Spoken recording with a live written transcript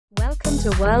Welcome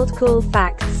to World Cool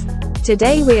Facts.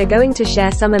 Today we are going to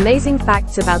share some amazing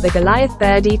facts about the Goliath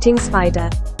Bird Eating Spider.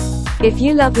 If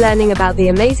you love learning about the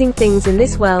amazing things in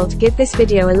this world, give this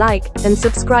video a like, and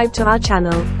subscribe to our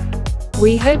channel.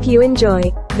 We hope you enjoy.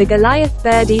 The Goliath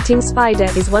Bird Eating Spider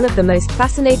is one of the most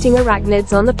fascinating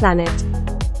arachnids on the planet.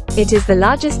 It is the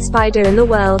largest spider in the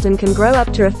world and can grow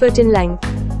up to a foot in length.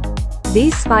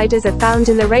 These spiders are found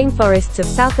in the rainforests of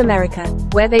South America,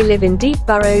 where they live in deep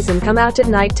burrows and come out at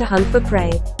night to hunt for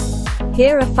prey.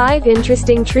 Here are 5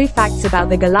 interesting true facts about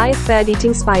the Goliath Bird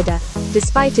Eating Spider.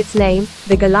 Despite its name,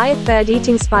 the Goliath Bird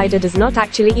Eating Spider does not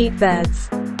actually eat birds.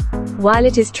 While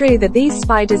it is true that these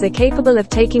spiders are capable of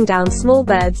taking down small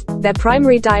birds, their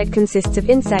primary diet consists of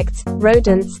insects,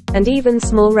 rodents, and even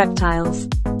small reptiles.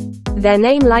 Their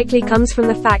name likely comes from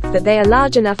the fact that they are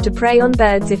large enough to prey on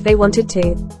birds if they wanted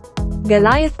to.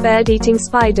 Goliath bird-eating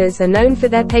spiders are known for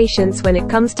their patience when it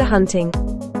comes to hunting.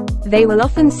 They will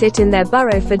often sit in their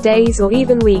burrow for days or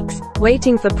even weeks,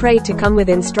 waiting for prey to come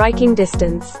within striking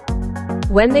distance.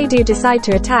 When they do decide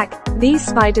to attack, these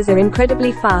spiders are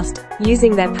incredibly fast,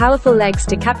 using their powerful legs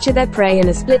to capture their prey in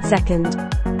a split second.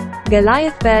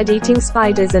 Goliath bird-eating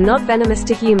spiders are not venomous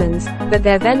to humans, but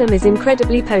their venom is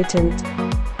incredibly potent.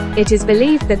 It is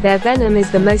believed that their venom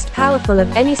is the most powerful of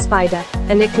any spider,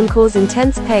 and it can cause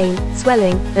intense pain,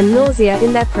 swelling, and nausea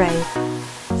in their prey.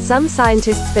 Some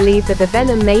scientists believe that the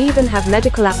venom may even have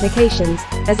medical applications,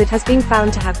 as it has been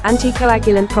found to have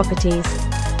anticoagulant properties.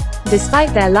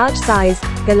 Despite their large size,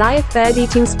 Goliath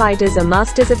bird-eating spiders are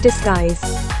masters of disguise.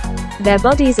 Their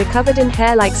bodies are covered in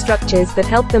hair-like structures that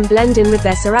help them blend in with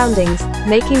their surroundings,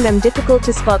 making them difficult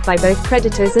to spot by both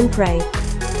predators and prey.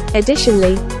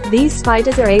 Additionally, these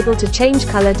spiders are able to change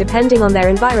color depending on their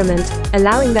environment,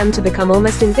 allowing them to become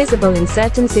almost invisible in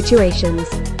certain situations.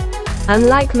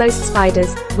 Unlike most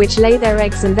spiders, which lay their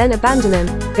eggs and then abandon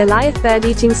them, Goliath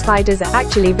bird-eating spiders are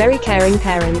actually very caring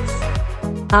parents.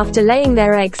 After laying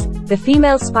their eggs, the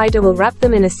female spider will wrap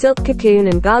them in a silk cocoon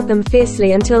and guard them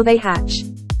fiercely until they hatch.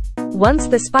 Once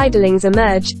the spiderlings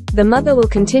emerge, the mother will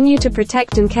continue to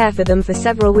protect and care for them for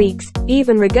several weeks,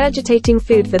 even regurgitating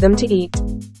food for them to eat.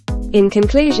 In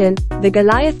conclusion, the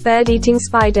Goliath bird-eating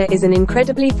spider is an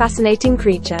incredibly fascinating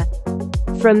creature.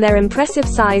 From their impressive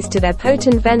size to their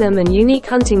potent venom and unique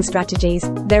hunting strategies,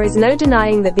 there is no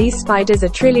denying that these spiders are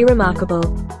truly remarkable.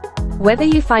 Whether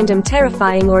you find them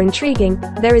terrifying or intriguing,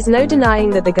 there is no denying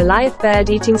that the Goliath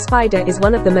bird-eating spider is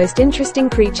one of the most interesting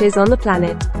creatures on the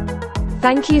planet.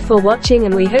 Thank you for watching,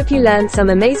 and we hope you learned some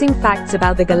amazing facts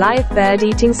about the Goliath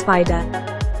bird-eating spider.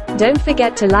 Don't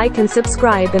forget to like and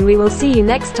subscribe, and we will see you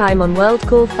next time on World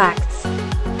Cool Facts.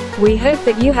 We hope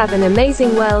that you have an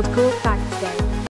amazing World Cool Facts.